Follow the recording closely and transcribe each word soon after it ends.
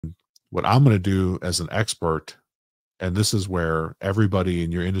What I'm going to do as an expert, and this is where everybody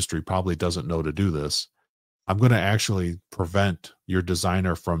in your industry probably doesn't know to do this, I'm going to actually prevent your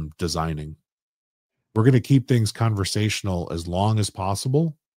designer from designing. We're going to keep things conversational as long as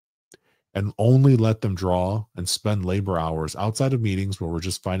possible and only let them draw and spend labor hours outside of meetings where we're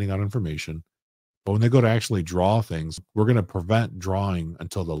just finding out information. But when they go to actually draw things, we're going to prevent drawing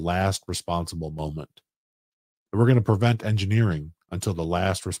until the last responsible moment. And we're going to prevent engineering until the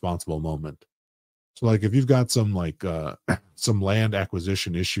last responsible moment. So like if you've got some like some land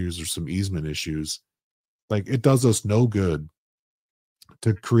acquisition issues or some easement issues, like it does us no good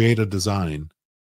to create a design